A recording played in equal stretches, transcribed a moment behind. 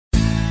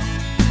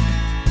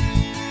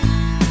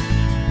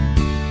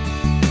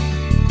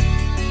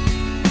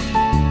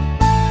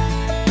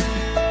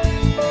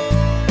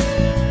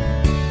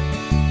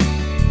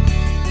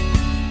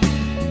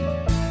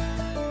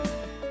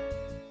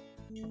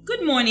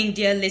morning,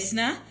 dear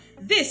listener.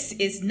 This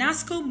is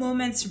NASCO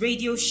Moments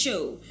Radio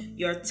Show,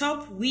 your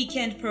top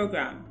weekend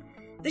program.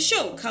 The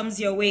show comes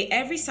your way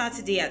every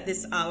Saturday at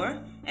this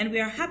hour, and we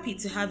are happy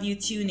to have you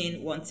tune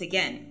in once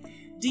again.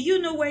 Do you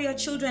know where your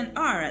children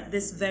are at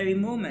this very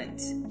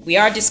moment? We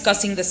are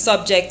discussing the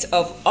subject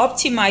of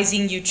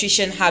optimizing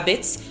nutrition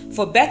habits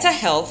for better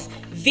health,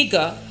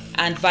 vigor,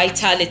 and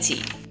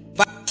vitality.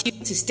 I invite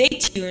you to stay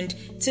tuned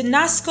to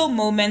NASCO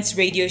Moments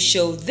Radio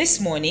Show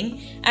this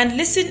morning and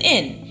listen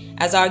in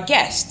as our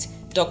guest,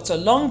 Dr.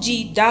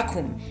 Longji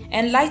Dakum,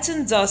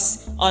 enlightens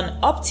us on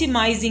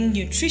optimizing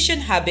nutrition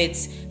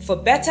habits for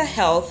better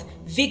health,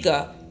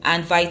 vigor,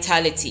 and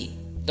vitality.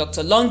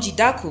 Dr. Longji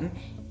Dakum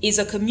is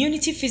a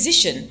community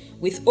physician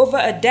with over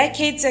a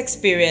decade's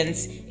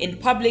experience in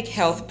public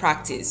health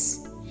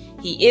practice.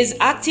 He is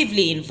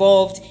actively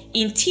involved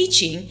in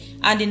teaching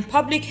and in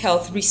public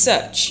health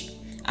research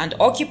and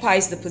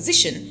occupies the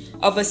position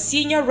of a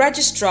Senior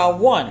Registrar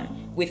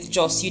 1 with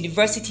Jos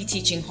University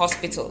Teaching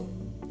Hospital.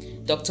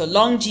 Dr.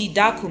 Longji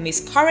Dakum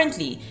is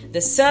currently the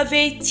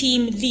survey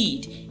team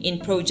lead in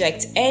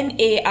Project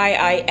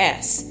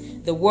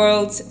NAIIS, the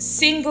world's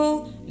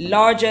single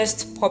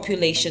largest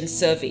population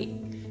survey.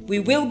 We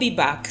will be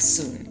back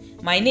soon.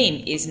 My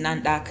name is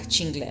Nandak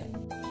Chingle.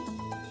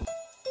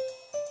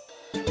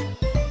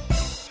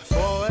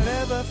 For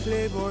whatever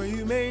flavor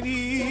you may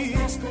need,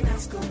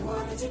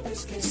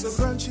 so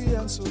crunchy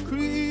and so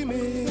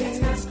creamy.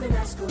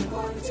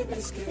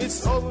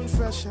 It's oven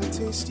fresh and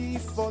tasty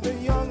for the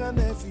young and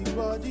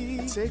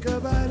everybody. Take a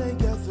bite and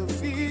get the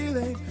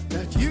feeling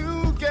that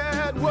you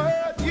get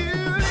what you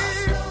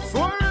need.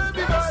 For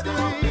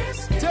everybody,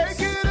 take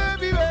it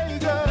everywhere you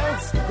go.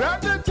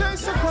 Grab the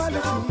taste of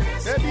quality.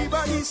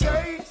 Everybody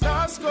say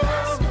NASCO.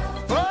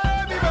 For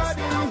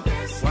everybody,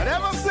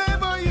 whatever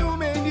flavor you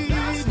may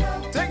need,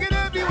 take it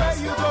everywhere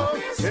you go.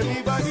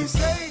 Everybody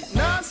say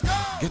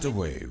NASCO. Get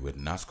away with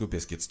NASCO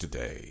biscuits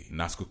today.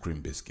 NASCO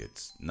cream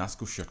biscuits,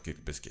 NASCO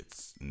shortcake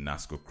biscuits,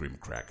 NASCO cream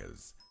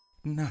crackers,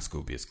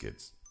 NASCO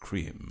biscuits,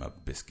 cream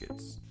of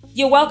biscuits.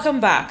 You're welcome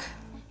back.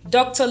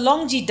 Dr.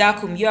 Longji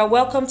Dakum, you are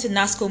welcome to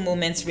NASCO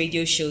Moments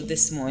Radio Show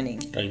this morning.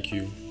 Thank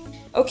you.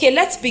 Okay,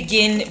 let's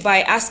begin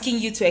by asking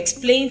you to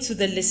explain to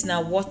the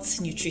listener what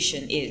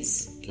nutrition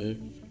is. Okay.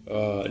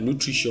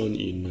 Nutrition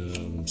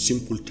in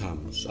simple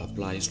terms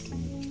applies to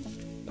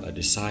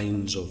the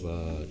science of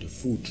the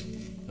food,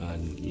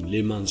 and in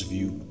layman's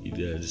view,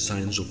 the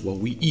science of what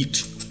we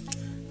eat.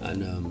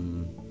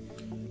 And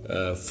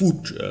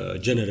food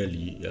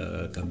generally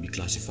can be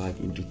classified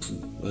into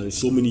two.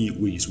 So many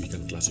ways we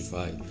can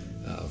classify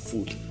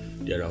food.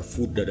 There are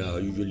food that are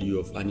usually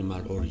of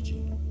animal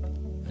origin.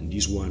 And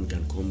this one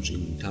can come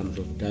in terms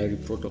of dairy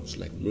products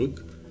like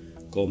milk,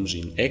 comes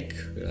in egg,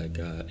 like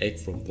egg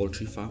from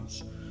poultry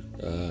farms.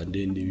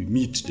 Then the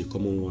meat, the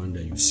common one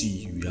that you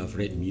see, we have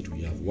red meat,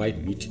 we have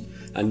white meat,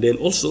 and then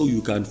also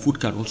food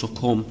can also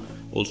come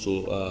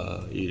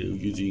also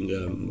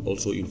using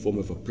also in form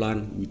of a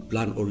plant with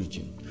plant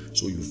origin.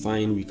 So you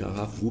find we can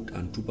have root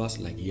and tubers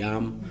like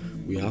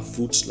yam, we have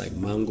fruits like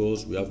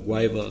mangoes, we have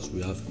guavas,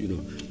 we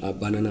have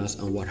bananas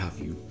and what have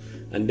you.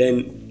 And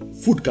then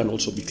food can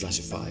also be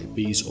classified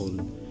based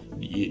on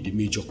the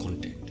major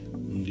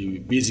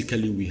content.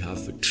 Basically, we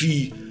have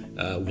three.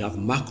 We have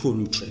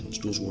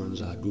macronutrients. Those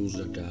ones are those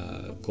that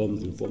come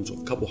in forms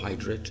of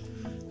carbohydrate,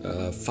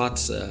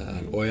 fats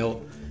and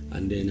oil,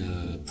 and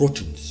then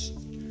proteins.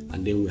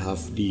 And then we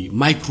have the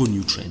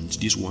micronutrients.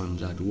 These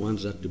ones are the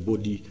ones that the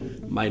body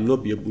might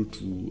not be able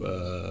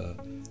to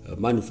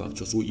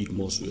manufacture, so it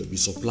must be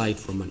supplied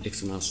from an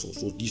external source.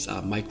 So these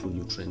are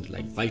micronutrients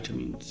like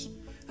vitamins.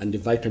 And the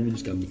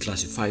vitamins can be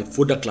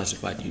further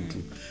classified into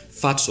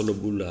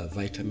fat-soluble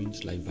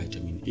vitamins like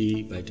vitamin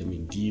A,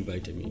 vitamin D,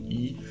 vitamin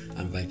E,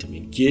 and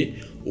vitamin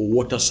K, or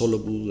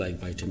water-soluble like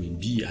vitamin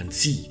B and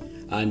C.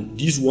 And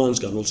these ones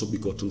can also be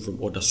gotten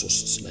from other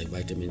sources like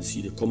vitamin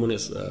C. The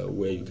commonest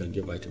where you can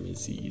get vitamin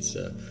C is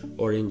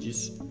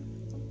oranges,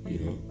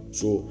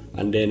 So,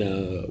 and then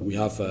we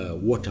have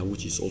water,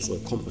 which is also a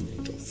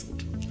component of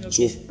food.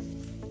 Okay.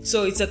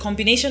 So it's a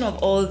combination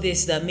of all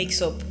this that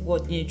makes up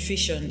what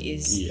nutrition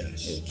is.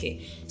 Yes.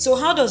 Okay. So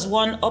how does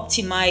one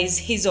optimize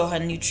his or her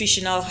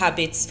nutritional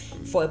habits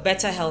for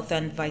better health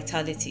and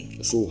vitality?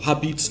 So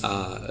habits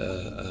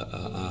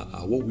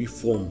are what we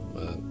form,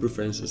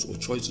 preferences or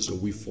choices that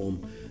we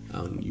form,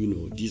 and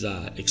these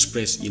are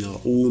expressed in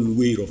our own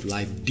way of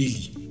life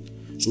daily.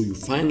 So you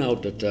find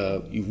out that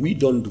if we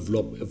don't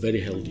develop very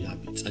healthy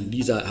habits, and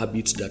these are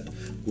habits that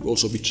could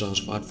also be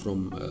transferred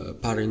from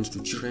parents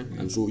to children,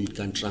 and so it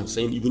can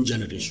transcend even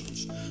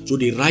generations. So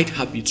the right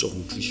habits of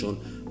nutrition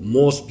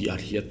must be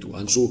adhered to.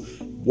 And so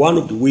one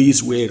of the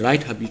ways where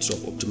right habits of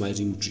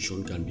optimizing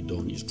nutrition can be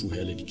done is through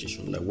health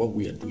education, like what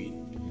we are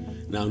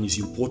doing. Now it's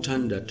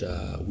important that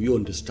we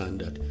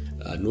understand that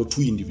no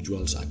two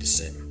individuals are the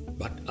same,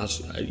 but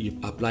as it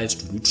applies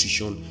to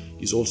nutrition,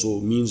 it also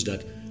means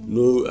that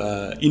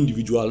no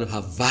individual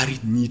have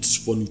varied needs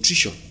for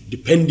nutrition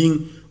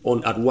depending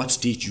on at what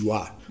stage you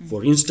are.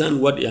 For instance,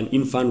 what an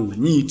infant will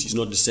need is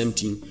not the same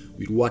thing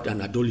with what an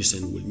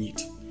adolescent will need.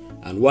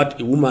 And what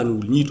a woman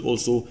will need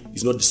also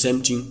is not the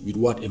same thing with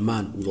what a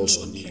man will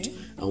also need.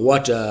 And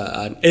what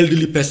an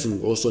elderly person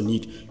will also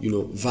need,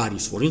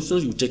 varies. For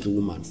instance, you take a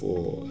woman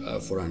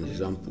for an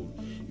example.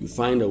 You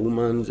find a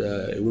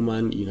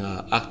woman in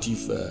her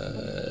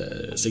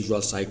active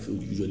sexual cycle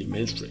usually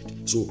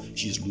menstruate. So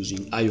she's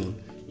losing iron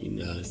in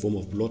the form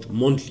of blood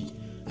monthly.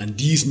 And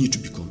these need to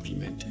be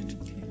complemented.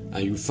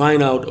 And you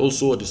find out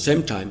also at the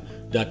same time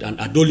that an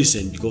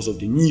adolescent, because of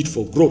the need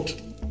for growth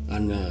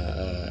and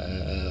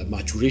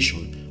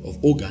maturation of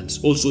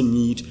organs, also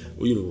need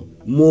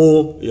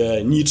more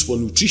needs for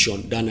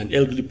nutrition than an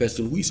elderly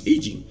person who is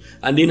aging.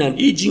 And then an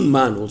aging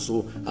man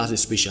also has a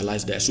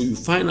specialized diet. So you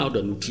find out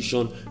that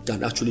nutrition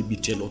can actually be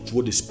tailored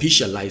toward the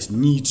specialized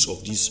needs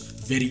of this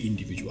very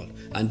individual.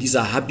 And these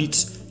are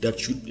habits that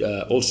should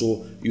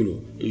also,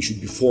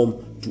 should be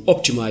formed to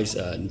optimize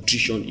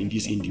nutrition in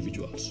these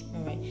individuals.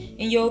 All right.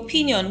 In your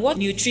opinion, what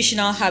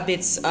nutritional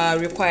habits are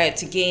required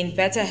to gain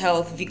better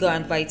health, vigor,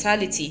 and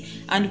vitality,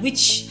 and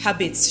which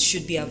habits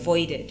should be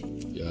avoided?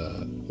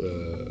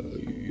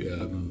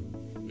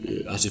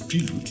 As a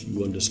prelude,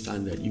 you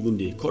understand that even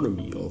the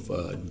economy of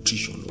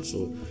nutrition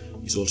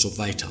is also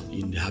vital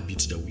in the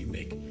habits that we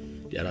make.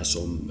 There are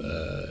some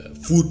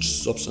food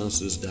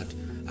substances that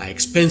are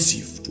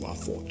expensive to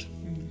afford,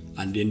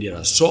 and then there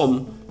are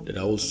some that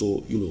are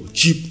also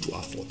cheap to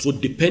afford. So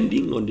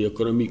depending on the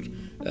economic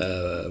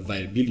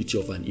viability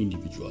of an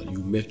individual,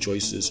 you make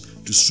choices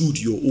to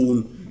suit your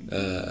own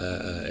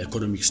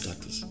economic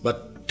status.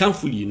 But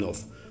thankfully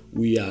enough,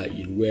 we are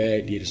in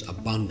where there is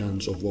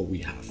abundance of what we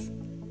have.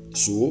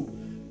 So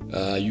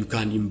you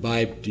can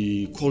imbibe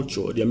the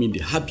culture, the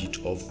habit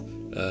of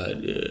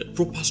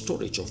proper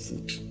storage of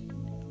food.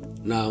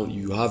 Now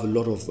you have a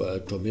lot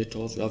of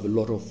tomatoes, you have a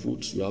lot of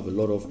fruits,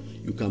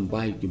 you can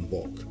buy in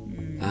bulk.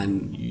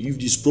 And if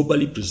it is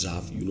properly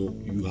preserved,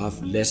 you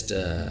have less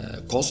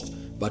cost,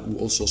 but will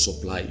also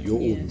supply your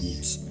own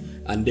needs.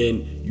 And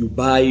then you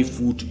buy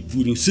food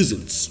during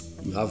seasons.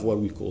 You have what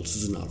we call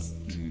seasonal food.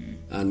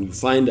 And you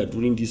find that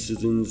during these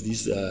seasons,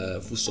 these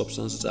food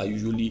substances are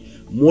usually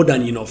more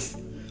than enough.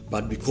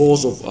 But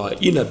because of our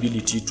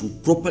inability to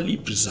properly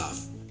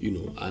preserve,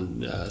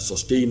 and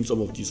sustain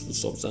some of these food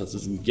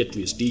substances, we get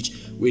to a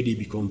stage where they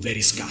become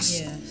very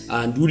scarce. Yes.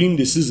 And during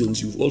the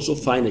seasons, you also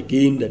find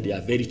again that they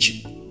are very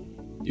cheap.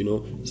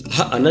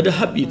 Another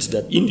habit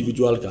that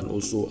individual can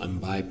also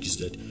imbibe is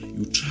that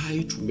you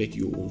try to make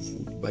your own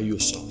food by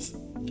yourself.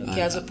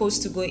 Okay, as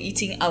opposed to go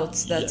eating out,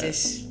 that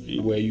yes, is.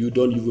 where you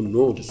don't even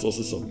know the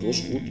sources of those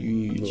food.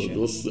 Sure.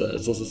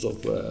 Those sources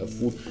of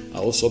food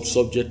are also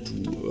subject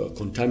to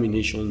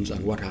contaminations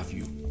and what have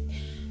you.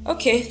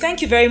 Okay,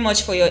 thank you very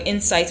much for your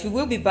insight. We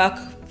will be back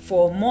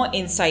for more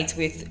insight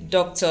with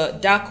Dr.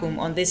 Dakum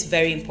on this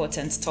very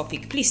important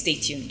topic. Please stay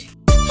tuned.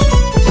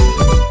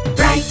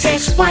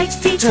 Brightex white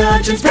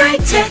detergent,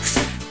 Brightex.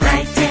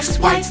 Brightex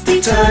white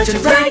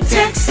detergent,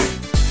 Brightex.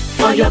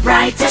 For your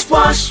brightest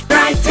wash,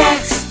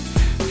 Brightex.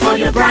 For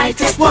your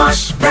brightest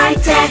wash,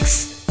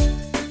 Brightex.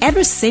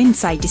 Ever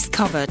since I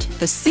discovered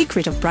the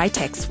secret of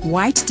Brightex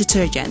white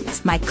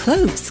detergent, my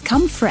clothes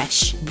come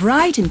fresh,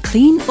 bright and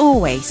clean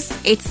always.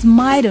 It's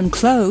mild on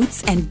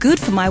clothes and good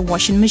for my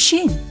washing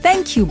machine.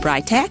 Thank you,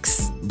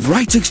 Brightex.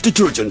 Brightex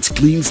detergent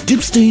cleans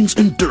deep stains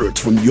and dirt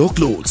from your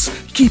clothes,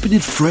 keeping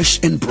it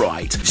fresh and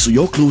bright so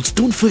your clothes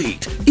don't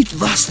fade. It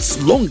lasts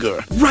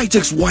longer.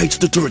 Brightex white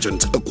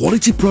detergent, a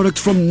quality product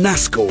from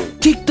NASCO.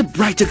 Take the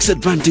Brightex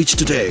advantage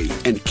today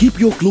and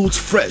keep your clothes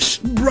fresh,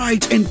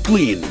 bright and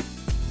clean.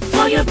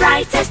 For your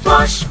brightest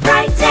wash,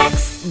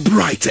 Brightex.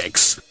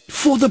 Brightex,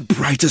 for the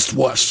brightest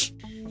wash.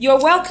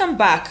 You're welcome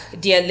back,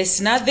 dear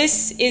listener.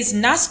 This is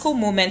NASCO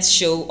Moments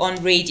Show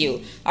on radio.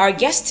 Our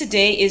guest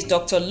today is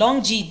Dr.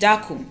 Longji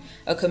Dakum,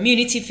 a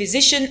community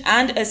physician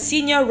and a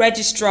senior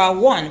registrar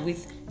 1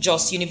 with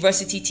Jos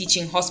University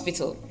Teaching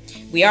Hospital.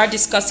 We are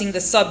discussing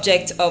the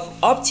subject of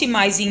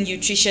optimizing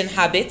nutrition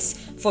habits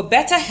for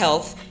better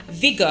health,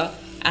 vigor,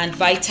 and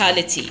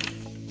vitality.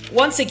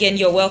 Once again,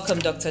 you're welcome,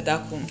 Dr.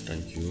 Dakum.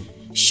 Thank you.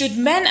 Should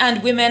men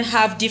and women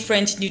have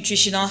different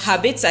nutritional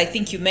habits? I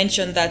think you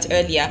mentioned that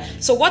earlier.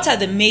 So what are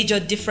the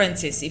major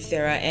differences, if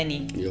there are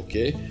any?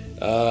 Okay.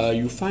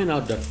 You find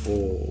out that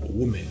for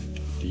women,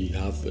 they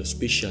have a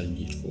special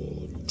need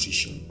for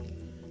nutrition.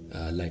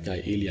 Like I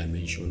earlier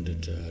mentioned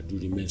that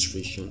during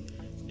menstruation,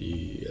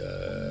 they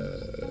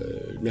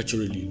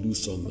naturally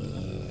lose some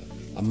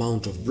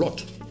amount of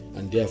blood,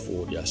 and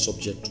therefore they are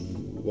subject to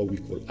what we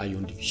call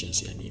iron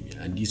deficiency anemia.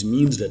 And this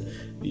means that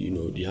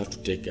they have to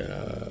take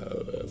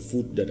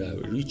food that are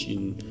rich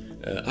in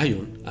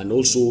iron, and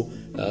also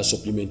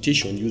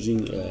supplementation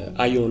using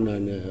iron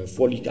and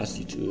folic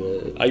acid,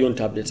 iron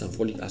tablets and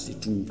folic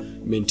acid to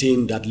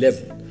maintain that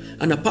level.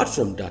 And apart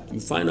from that, you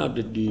find out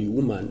that the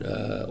woman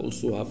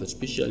also have a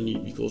special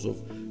need because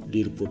of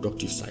the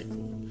reproductive cycle.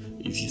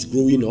 If she's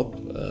growing up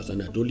as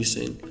an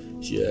adolescent,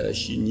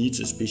 she needs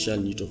a special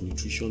need of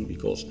nutrition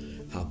because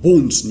her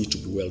bones need to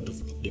be well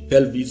developed. The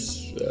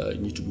pelvis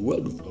need to be well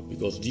developed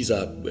because these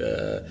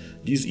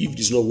if it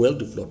is not well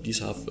developed, these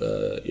have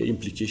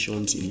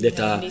implications in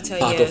later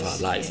part of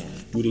her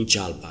life during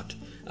childbirth.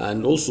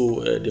 And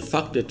also the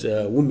fact that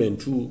women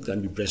too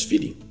can be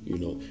breastfeeding,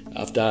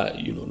 after,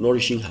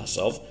 nourishing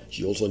herself,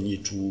 she also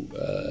need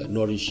to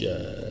nourish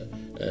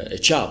a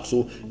child.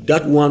 So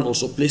that one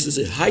also places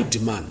a high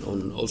demand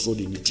on also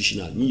the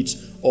nutritional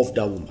needs of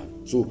that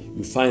woman. So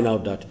you find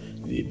out that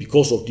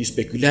because of these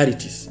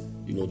peculiarities,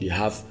 they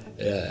have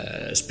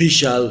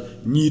special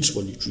needs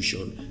for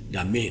nutrition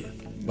than men.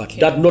 But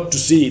that not to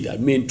say that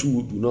men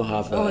too do not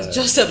have. I was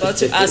just about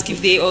to ask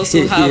if they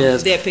also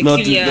have their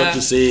peculiar not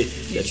to say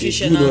that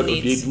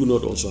they do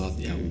not also have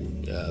their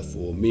own.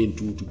 For men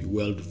too to be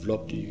well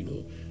developed, they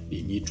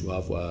need to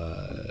have.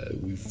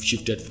 We've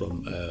shifted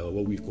from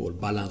what we call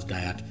balanced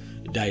diet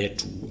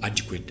to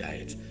adequate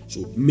diet.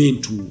 So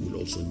men too will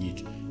also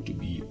need to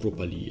be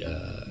properly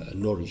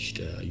nourished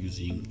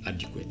using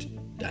adequate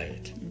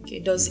diet. Okay.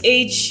 Does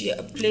age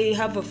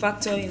have a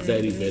factor in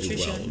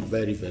nutrition?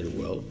 Very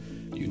well.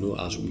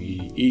 As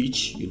we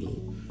age,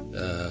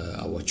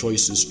 our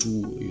choices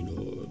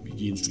too,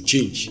 begins to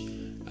change,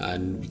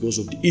 and because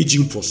of the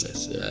aging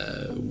process,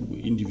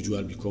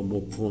 individuals become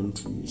more prone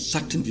to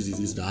certain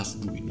diseases that has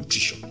to do with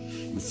nutrition.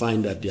 You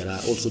find that there are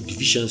also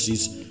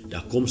deficiencies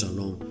that comes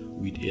along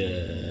with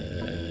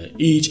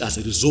age as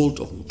a result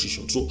of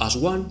nutrition. So as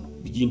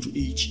one begins to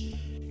age,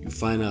 you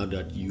find out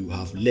that you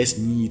have less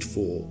need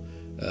for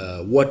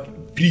what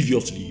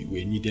previously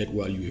were needed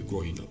while you were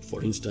growing up.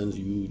 For instance,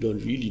 you don't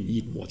really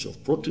need much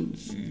of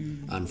proteins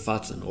and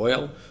fats and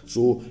oil,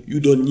 so you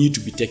don't need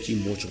to be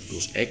taking much of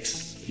those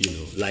eggs,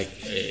 like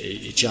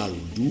a child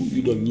will do.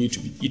 You don't need to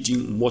be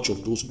eating much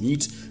of those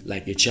meats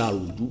like a child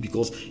will do,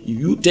 because if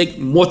you take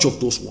much of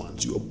those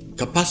ones, your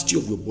capacity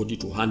of your body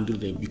to handle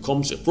them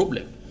becomes a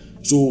problem.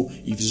 So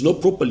if it's not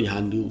properly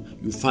handled,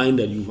 you find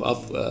that you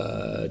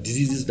have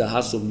diseases that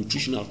have some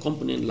nutritional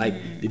component, like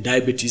the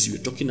diabetes we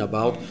were talking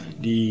about,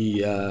 the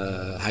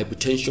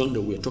hypertension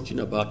that we were talking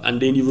about, and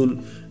then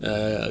even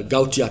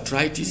gouty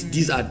arthritis.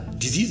 These are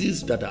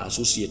diseases that are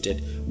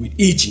associated with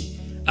aging.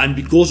 And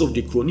because of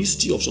the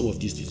chronicity of some of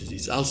these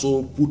diseases,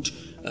 also put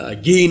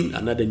again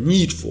another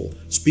need for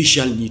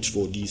special needs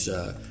for these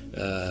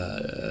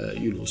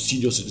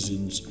senior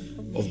citizens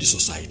of the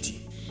society.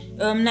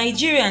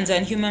 Nigerians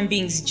and human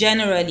beings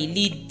generally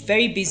lead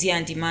very busy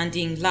and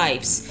demanding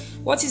lives.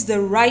 What is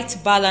the right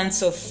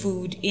balance of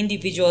food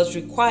individuals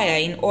require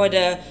in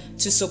order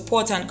to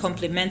support and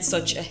complement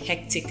such a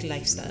hectic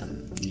lifestyle?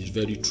 It's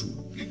very true.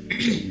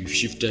 We've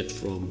shifted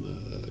from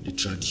the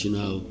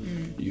traditional,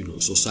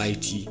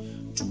 society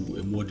to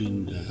a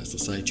modern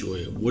society, or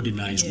a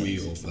modernized way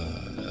of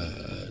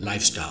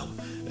lifestyle,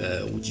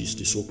 which is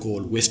the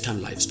so-called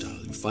Western lifestyle.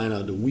 You find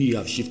out that we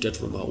have shifted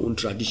from our own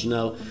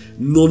traditional,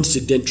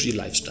 non-sedentary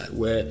lifestyle,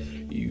 where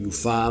you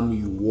farm,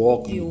 you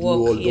walk, you do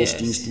all those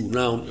things, to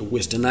now a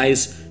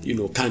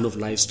westernized, kind of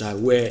lifestyle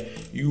where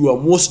you are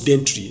more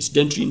sedentary.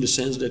 Sedentary in the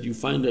sense that you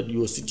find that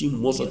you are sitting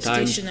most of the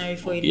time stationary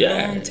for a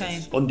long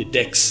time on the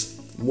decks.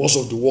 Most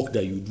of the work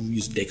that you do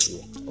is desk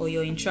work. Or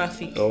you're in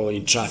traffic.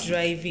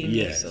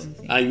 Driving or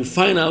something. And you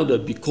find out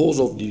that because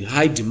of the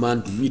high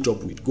demand to meet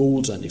up with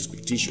goals and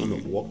expectation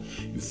of work,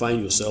 you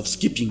find yourself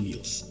skipping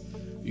meals,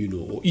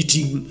 or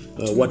eating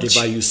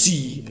whatever you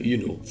see,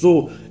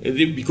 So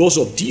because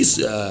of these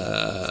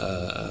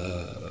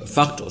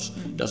factors,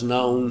 that's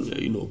now,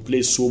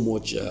 plays so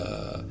much,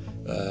 to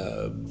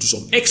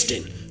some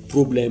extent,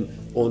 problem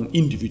on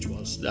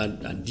individuals.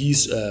 And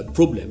these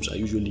problems are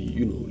usually,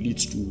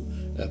 leads to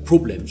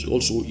problems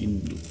also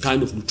in the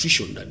kind of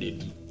nutrition that they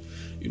do.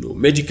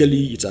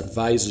 Medically, it's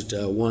advised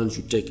that one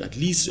should take at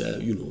least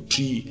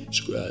 3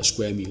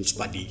 square meals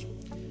per day,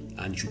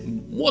 and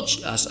should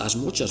as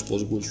much as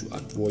possible should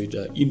avoid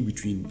in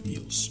between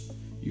meals.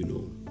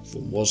 For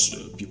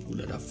most people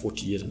that are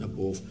 40 years and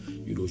above,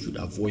 should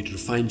avoid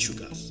refined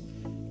sugars,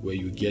 where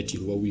you get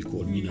what we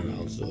call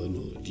minerals,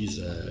 these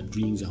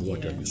drinks and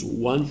whatever. So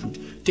one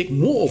should take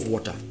more of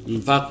water.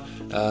 In fact,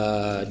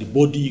 the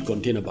body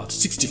contains about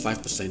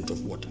 65%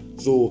 of water.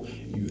 So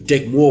you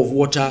take more of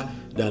water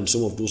than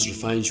some of those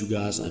refined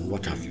sugars and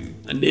what have you.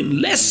 And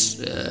then less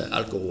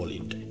alcohol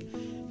intake.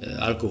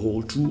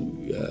 Alcohol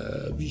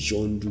too be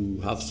shown to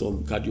have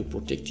some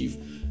cardioprotective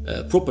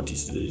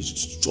properties. To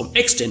some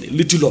extent, a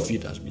little of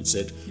it has been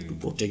said to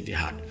protect the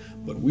heart.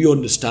 But we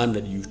understand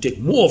that you take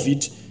more of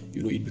it,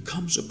 it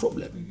becomes a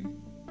problem.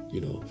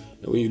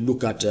 When you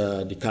look at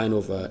the kind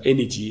of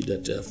energy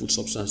that food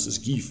substances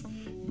give,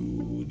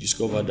 you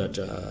discover that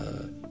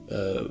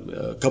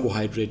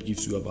carbohydrate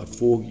gives you about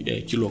 4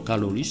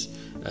 kilocalories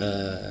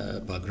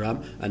per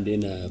gram, and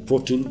then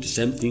protein, the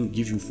same thing,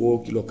 gives you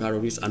 4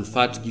 kilocalories, and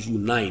fat gives you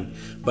 9.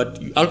 But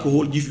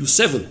alcohol gives you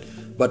 7.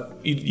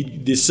 But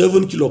the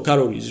 7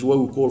 kilocalories is what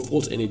we call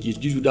false energy. It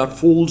gives you that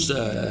false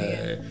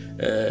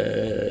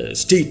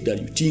state that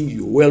you think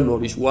you're well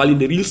nourished, while in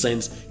the real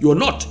sense you're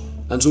not.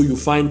 And so you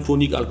find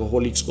chronic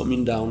alcoholics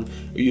coming down,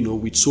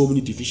 with so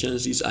many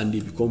deficiencies, and they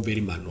become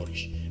very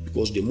malnourished.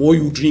 Because the more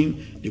you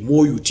drink, the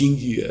more you think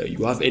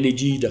you have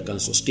energy that can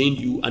sustain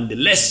you, and the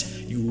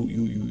less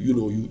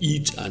you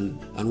eat and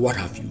what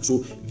have you.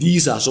 So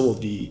these are some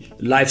of the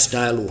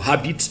lifestyle or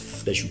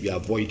habits that should be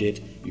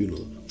avoided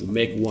to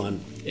make one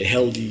a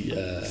healthy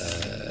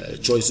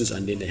choices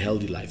and then a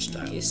healthy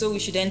lifestyle. Okay, so we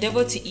should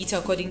endeavor to eat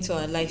according to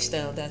our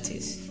lifestyle, that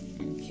is.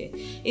 Okay.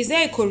 Is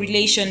there a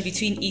correlation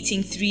between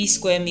eating 3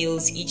 square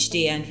meals each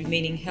day and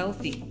remaining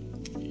healthy?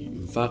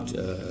 In fact,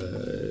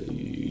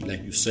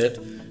 like you said,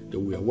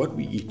 we are what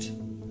we eat,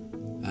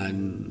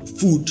 and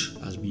food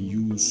has been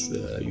used,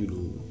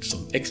 to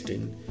some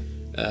extent,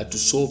 to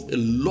solve a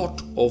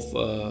lot of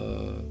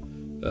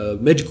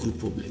medical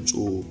problems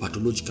or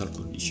pathological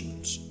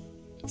conditions.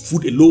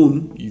 Food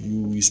alone, if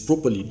is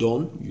properly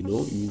done,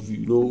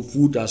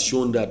 food has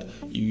shown that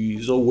it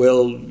is so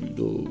well,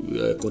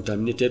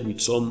 contaminated with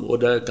some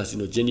other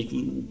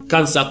carcinogenic,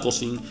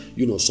 cancer-causing,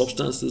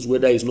 substances,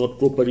 whether it's not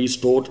properly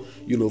stored,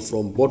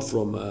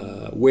 from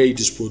where it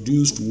is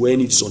produced to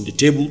when it's on the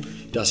table.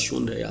 It has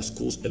shown that it has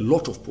caused a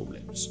lot of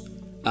problems.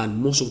 And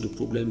most of the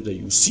problems that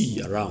you see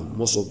around,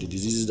 most of the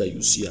diseases that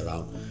you see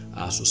around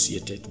are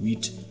associated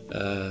with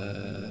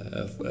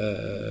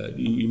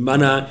the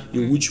manner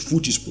in which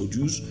food is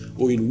produced,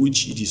 or in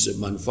which it is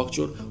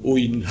manufactured, or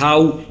in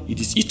how it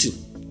is eaten.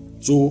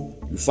 So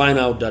you find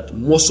out that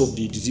most of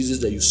the diseases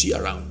that you see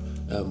around,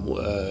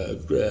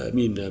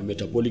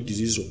 metabolic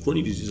diseases or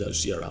chronic diseases that you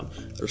see around,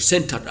 are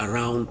centered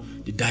around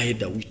the diet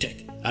that we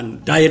take.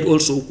 And diet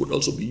also could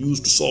also be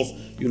used to solve,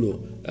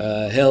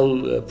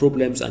 health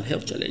problems and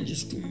health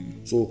challenges too.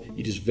 So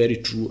it is very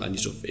true, and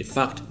it's a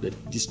fact that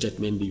this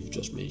statement that you've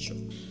just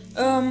mentioned.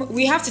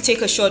 We have to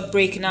take a short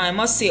break now. I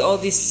must say all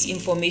this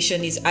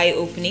information is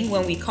eye-opening.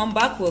 When we come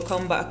back, we'll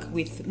come back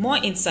with more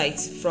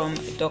insights from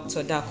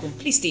Dr. Dakum.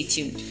 Please stay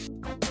tuned.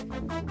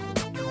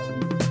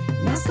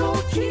 Nasco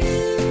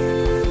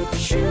Cube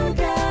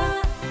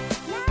Sugar.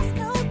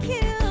 Nasco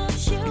Cube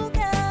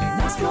Sugar.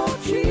 Nasco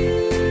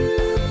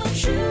Cube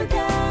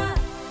Sugar.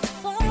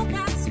 For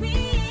that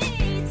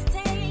sweet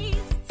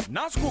taste.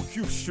 Nasco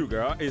Cube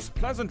Sugar is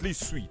pleasantly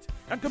sweet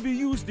and can be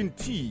used in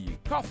tea,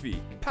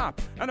 coffee,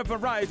 pap, and a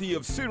variety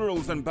of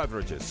cereals and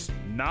beverages.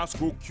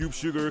 Nasco Cube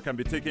Sugar can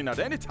be taken at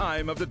any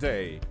time of the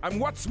day. And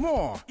what's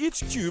more,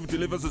 each cube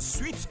delivers a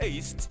sweet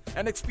taste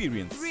and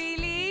experience.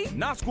 Really?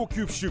 Nasco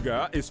Cube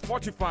Sugar is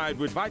fortified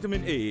with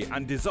vitamin A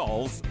and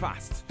dissolves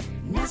fast.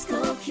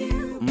 Nasco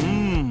Cube.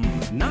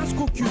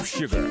 Nasco Cube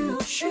Sugar.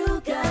 Cube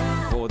Sugar.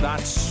 For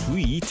that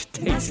sweet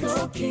taste.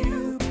 Nasco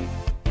Cube.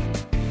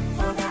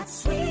 For that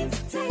sweet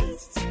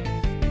taste.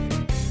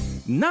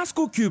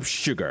 Nasco Cube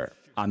Sugar,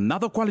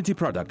 another quality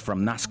product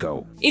from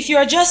Nasco. If you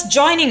are just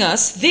joining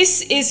us,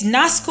 this is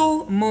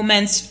NASCO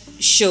Moments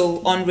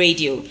Show on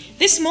radio.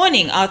 This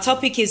morning, our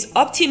topic is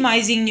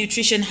optimizing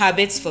nutrition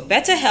habits for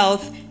better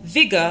health,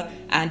 vigor,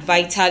 and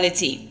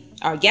vitality.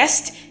 Our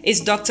guest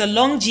is Dr.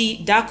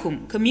 Longji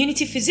Dakum,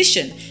 community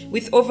physician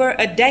with over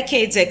a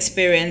decade's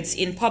experience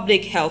in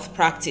public health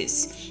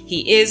practice.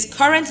 He is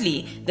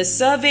currently the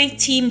survey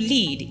team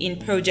lead in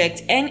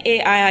Project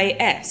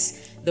NAIIS,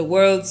 the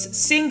world's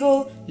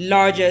single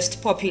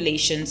largest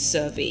population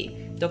survey.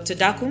 Dr.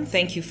 Dakum,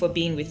 thank you for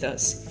being with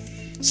us.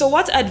 So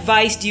what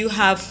advice do you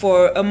have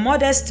for a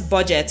modest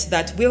budget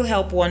that will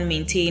help one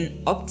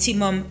maintain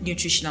optimum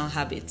nutritional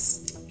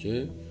habits?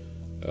 Okay.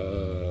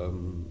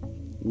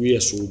 We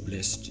are so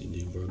blessed in the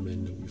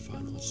environment that we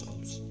find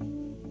ourselves.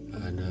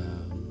 And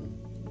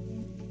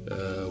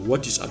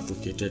what is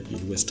advocated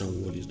in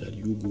Western world is that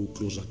you go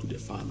closer to the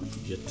farm to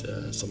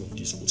get some of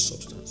these food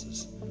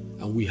substances.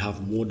 And we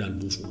have more than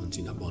those ones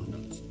in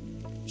abundance.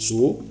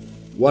 So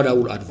what I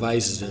would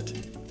advise is that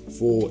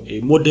for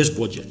a modest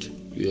budget,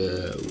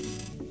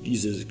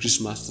 this is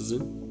Christmas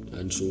season,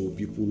 and so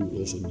people will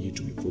also need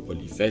to be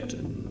properly fed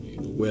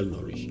and well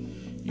nourished.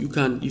 You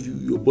can, if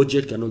your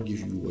budget cannot give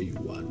you what you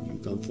want, you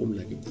can form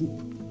like a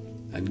group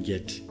and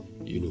get,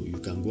 you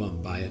can go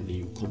and buy and then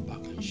you come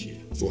back and share.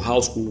 So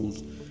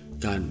households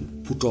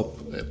can put up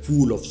a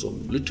pool of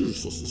some little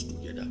resources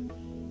together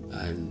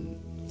and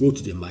go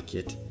to the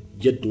market,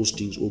 get those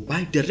things, or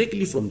buy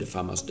directly from the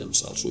farmers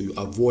themselves. So you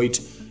avoid,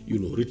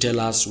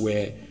 retailers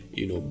where,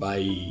 by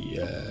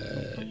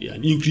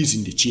an increase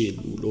in the chain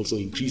will also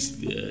increase,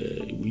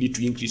 will lead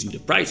to increase in the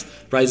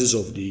prices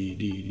of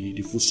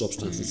the food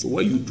substances. So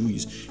what you do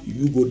is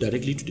you go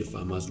directly to the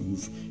farmers.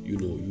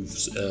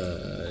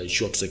 You've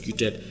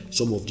short-circuited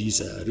some of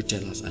these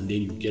retailers, and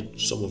then you get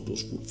some of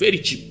those food very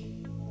cheap.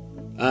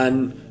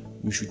 And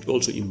we should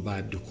also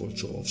imbibe the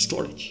culture of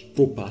storage,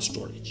 proper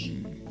storage.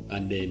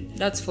 And then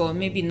that's for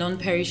maybe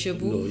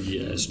non-perishable.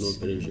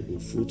 Non-perishable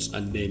foods.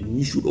 And then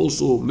we should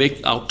also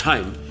make our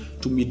time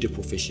to meet the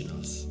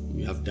professionals.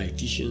 We have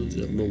dietitians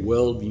that have not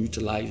well been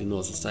utilized in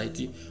our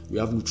society. We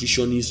have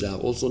nutritionists that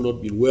have also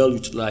not been well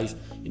utilized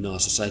in our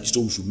society.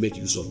 So we should make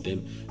use of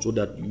them so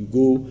that you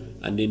go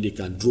and then they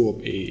can draw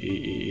up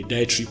a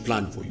dietary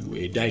plan for you,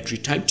 a dietary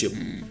timetable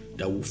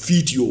that will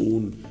feed your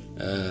own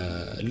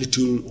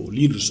little or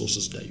lean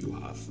resources that you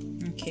have.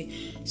 Okay.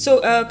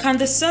 So can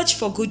the search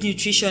for good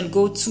nutrition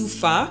go too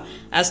far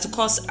as to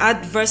cause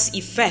adverse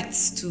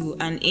effects to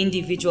an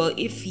individual?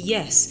 If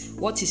yes,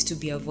 what is to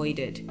be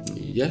avoided?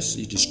 Yes,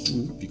 it is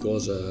true,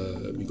 because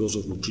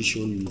of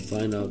nutrition you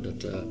find out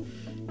that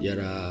there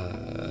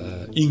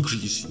are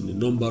increase in the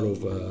number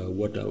of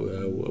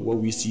what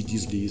we see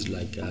these days,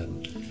 like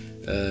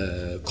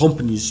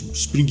companies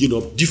springing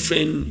up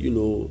different,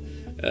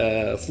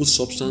 food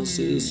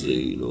substances,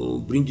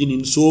 bringing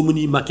in so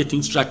many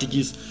marketing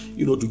strategies,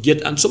 to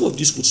get, and some of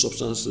these food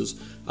substances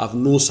have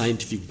no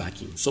scientific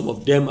backing. Some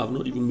of them have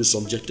not even been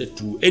subjected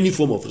to any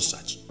form of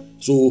research.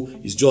 So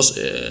it's just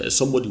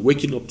somebody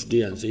waking up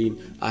today and saying,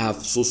 I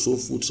have so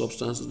food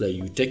substances that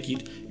you take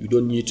it, you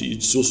don't need to,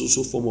 it's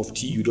so form of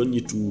tea, you don't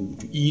need to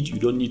eat, you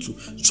don't need to.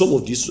 Some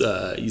of this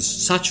is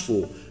search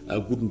for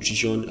good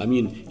nutrition.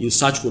 In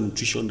search for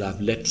nutrition that have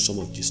led to some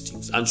of these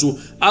things. And so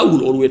I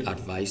will always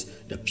advise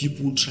that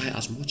people try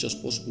as much as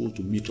possible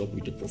to meet up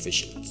with the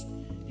professionals.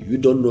 If you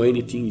don't know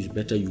anything, it's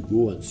better you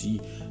go and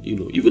see,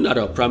 even at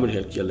our primary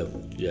healthcare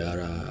level,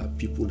 there are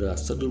people that are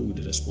saddled with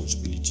the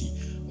responsibility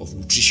of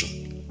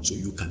nutrition. So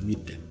you can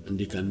meet them and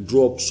they can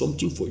draw up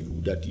something for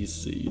you that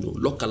is,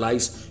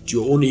 localized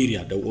to your own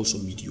area that will also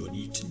meet your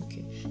need.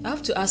 Okay. I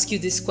have to ask you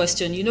this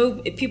question.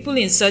 People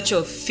in search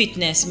of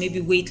fitness,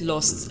 maybe weight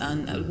loss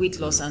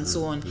and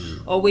so on,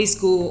 always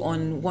go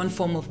on one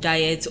form of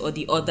diet or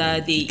the other.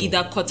 They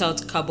either cut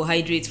out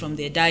carbohydrates from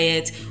their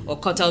diet or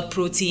cut out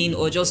protein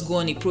or just go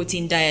on a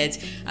protein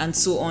diet and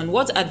so on.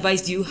 What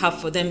advice do you have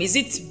for them? Is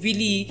it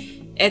really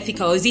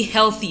ethical, is it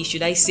healthy,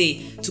 should I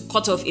say, to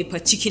cut off a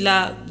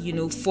particular,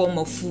 form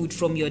of food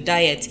from your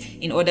diet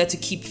in order to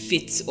keep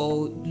fit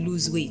or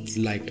lose weight?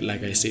 Like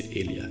I said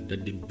earlier,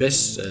 that the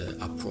best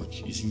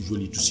approach is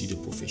usually to see the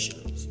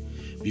professionals.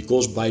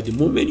 Because by the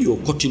moment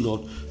you're cutting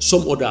out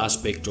some other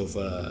aspect of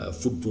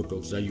food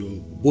products that your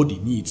body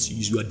needs,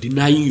 you are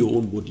denying your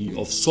own body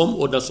of some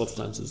other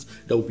substances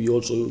that will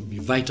also be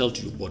vital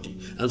to your body.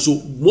 And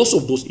so most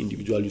of those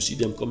individuals, you see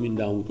them coming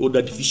down with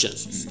other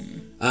deficiencies.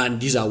 And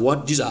these are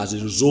as a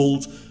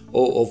result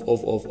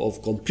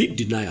of complete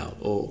denial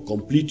or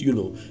complete,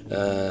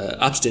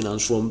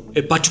 abstinence from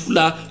a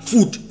particular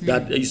food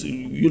that is,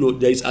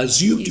 that is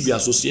assumed to be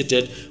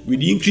associated with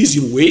the increase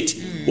in weight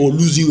or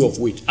losing of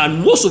weight.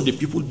 And most of the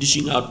people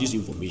dishing out these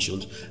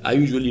information are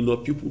usually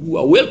not people who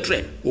are well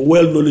trained or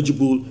well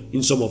knowledgeable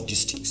in some of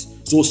these things.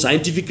 So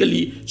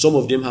scientifically, some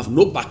of them have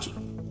no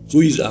backing.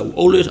 So I will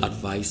always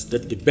advise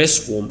that the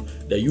best form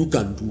that you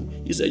can do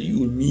is that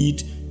you will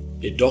meet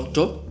a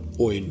doctor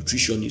or a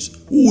nutritionist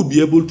who will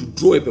be able to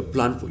draw up a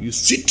plan for you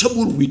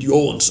suitable with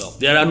your own self.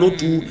 There are no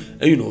two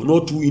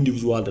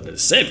individuals that are the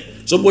same.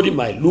 Somebody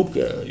might look,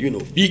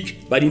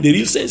 big, but in the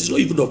real sense, it's not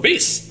even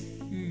obese.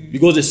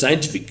 Because the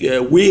scientific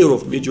way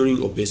of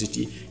measuring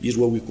obesity is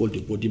what we call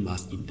the body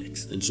mass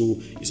index. And so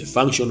it's a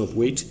function of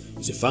weight,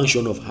 it's a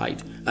function of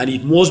height, and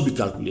it must be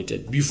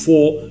calculated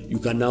before you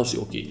can now say,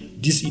 okay,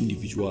 this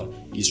individual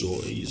is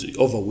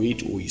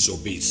overweight or is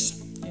obese.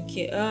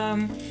 Okay,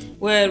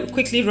 we're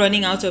quickly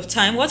running out of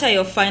time. What are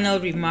your final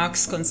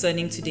remarks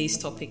concerning today's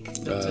topic,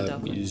 Dr.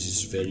 Dakum?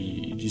 This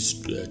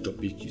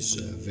topic is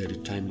very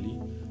timely,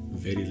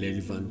 very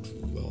relevant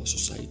to our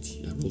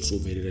society, and also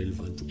very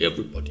relevant to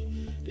everybody.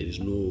 There is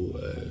no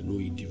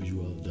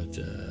individual that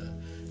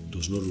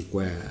does not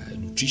require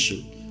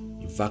nutrition,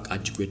 in fact,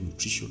 adequate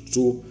nutrition.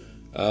 So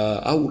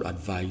I would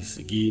advise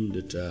again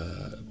that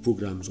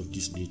programs of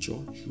this nature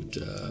should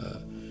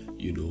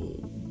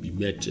be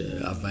made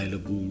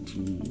available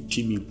to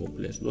teeming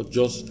populace, not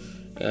just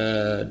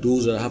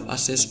those that have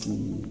access to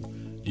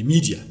the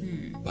media,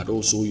 but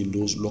also in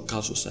those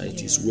local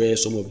societies where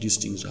some of these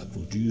things are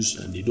produced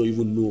and they don't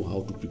even know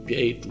how to prepare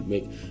it to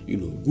make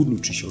good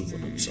nutrition for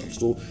themselves.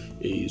 So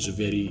it's a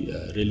very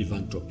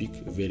relevant topic,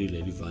 a very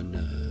relevant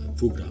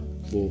program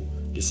for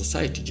the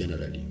society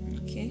generally.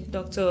 Okay,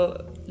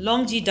 Dr.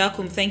 Longji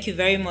Dakum, thank you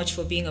very much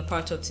for being a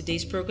part of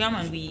today's program,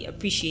 and we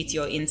appreciate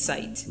your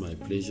insight. My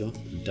pleasure,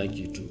 and thank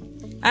you too.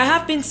 I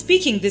have been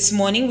speaking this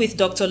morning with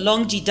Dr.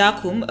 Longji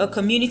Dakum, a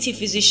community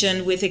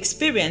physician with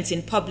experience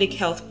in public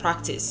health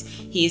practice.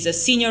 He is a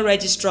senior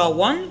registrar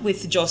 1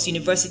 with Jos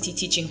University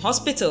Teaching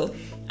Hospital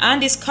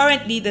and is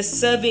currently the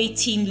survey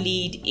team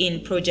lead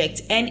in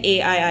Project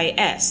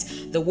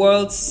NAIIS, the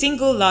world's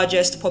single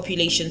largest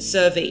population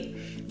survey.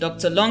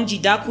 Dr. Longji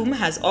Dakum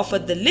has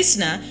offered the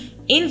listener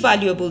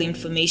invaluable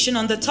information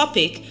on the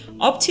topic,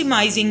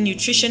 optimizing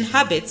nutrition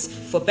habits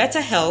for better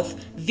health,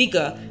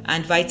 vigor,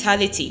 and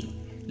vitality.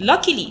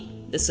 Luckily,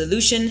 the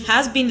solution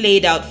has been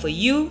laid out for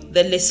you,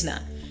 the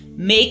listener.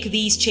 Make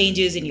these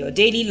changes in your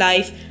daily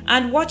life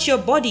and watch your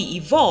body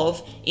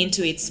evolve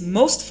into its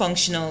most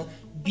functional,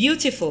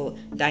 beautiful,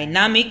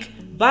 dynamic,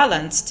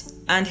 balanced,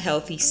 and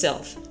healthy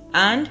self,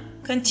 and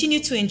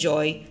continue to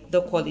enjoy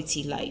the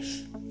quality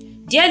life.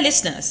 Dear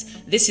listeners,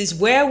 this is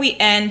where we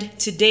end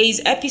today's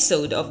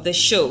episode of the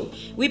show.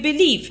 We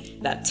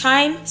believe that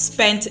time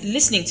spent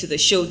listening to the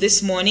show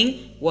this morning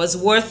was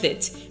worth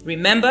it.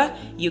 Remember,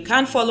 you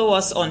can follow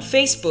us on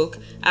Facebook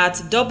at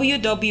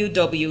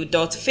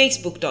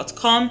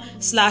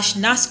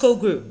www.facebook.com/NASCO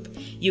Group.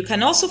 You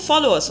can also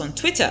follow us on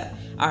Twitter.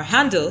 Our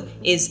handle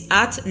is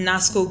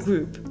 @NASCO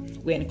Group.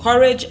 We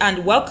encourage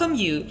and welcome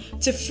you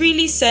to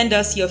freely send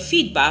us your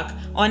feedback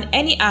on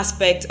any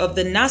aspect of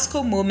the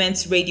NASCO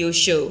Moments radio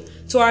show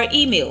to our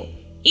email,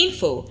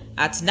 info@nasco.org.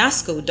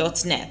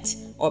 @nasco.net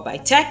or by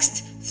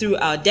text through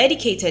our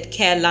dedicated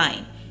care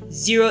line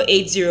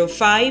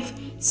 0805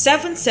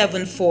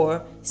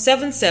 774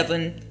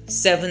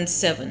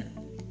 7777.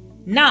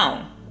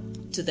 Now,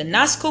 to the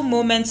NASCO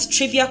Moments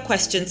Trivia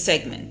Question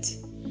segment.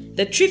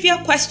 The trivia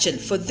question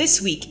for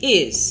this week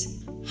is: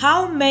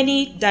 how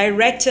many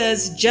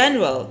Directors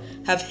General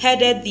have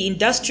headed the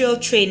Industrial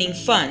Training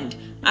Fund,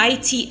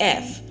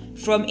 ITF,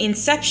 from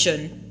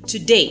inception to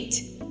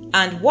date?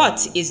 And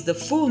what is the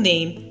full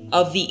name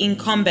of the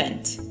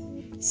incumbent?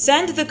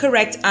 Send the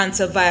correct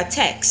answer via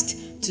text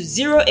to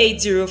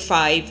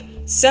 0805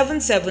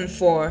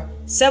 774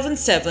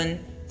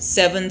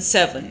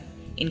 7777,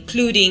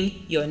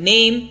 including your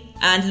name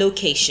and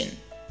location.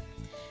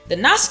 The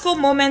NASCO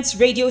Moments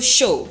radio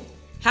show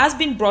has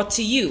been brought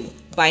to you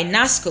by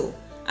NASCO,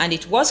 and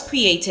it was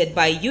created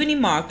by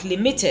Unimark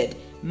Limited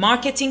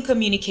Marketing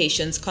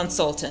Communications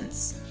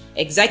Consultants.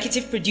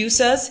 Executive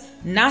producers,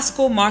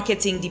 NASCO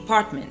Marketing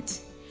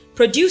Department.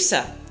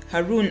 Producer,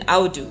 Harun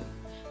Audu.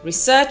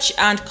 Research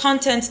and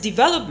Content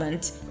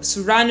Development,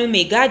 Suranu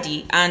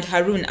Megadi and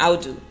Harun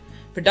Audu.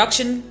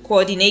 Production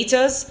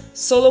coordinators,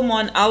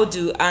 Solomon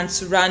Audu and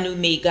Suranu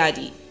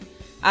Megadi.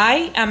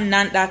 I am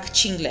Nandak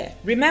Chingle.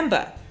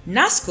 Remember,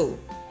 NASCO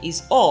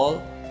is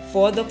all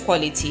for the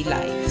quality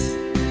life.